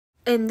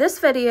In this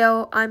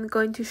video, I'm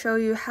going to show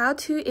you how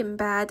to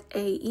embed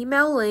an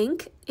email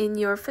link in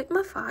your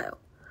Figma file.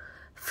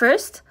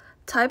 First,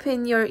 type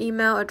in your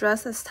email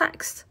address as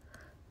text.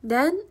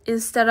 Then,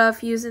 instead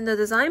of using the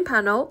design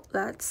panel,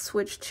 let's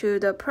switch to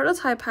the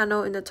prototype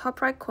panel in the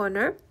top right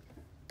corner.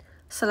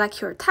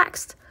 Select your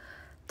text.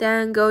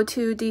 Then go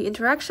to the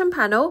interaction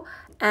panel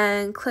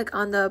and click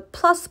on the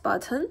plus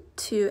button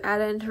to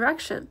add an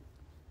interaction.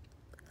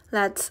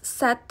 Let's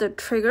set the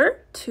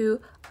trigger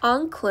to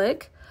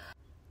onClick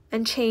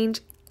and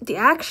change the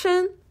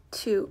action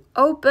to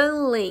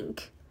Open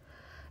Link.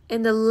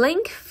 In the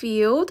link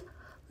field,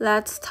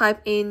 let's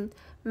type in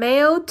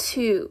mail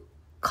to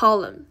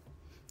column,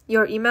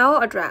 your email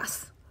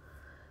address.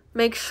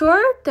 Make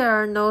sure there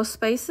are no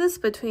spaces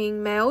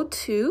between mail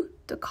to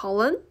the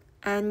column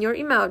and your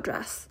email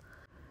address.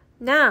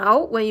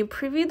 Now, when you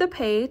preview the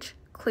page,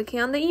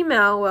 clicking on the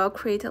email will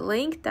create a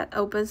link that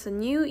opens a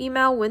new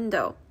email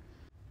window.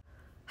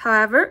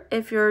 However,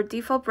 if your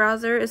default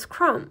browser is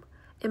Chrome,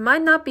 it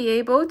might not be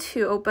able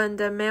to open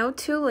the Mail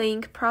to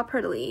link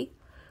properly.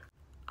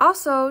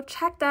 Also,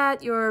 check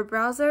that your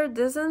browser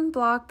doesn't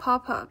block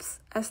pop-ups,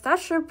 as that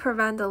should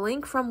prevent the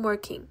link from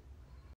working.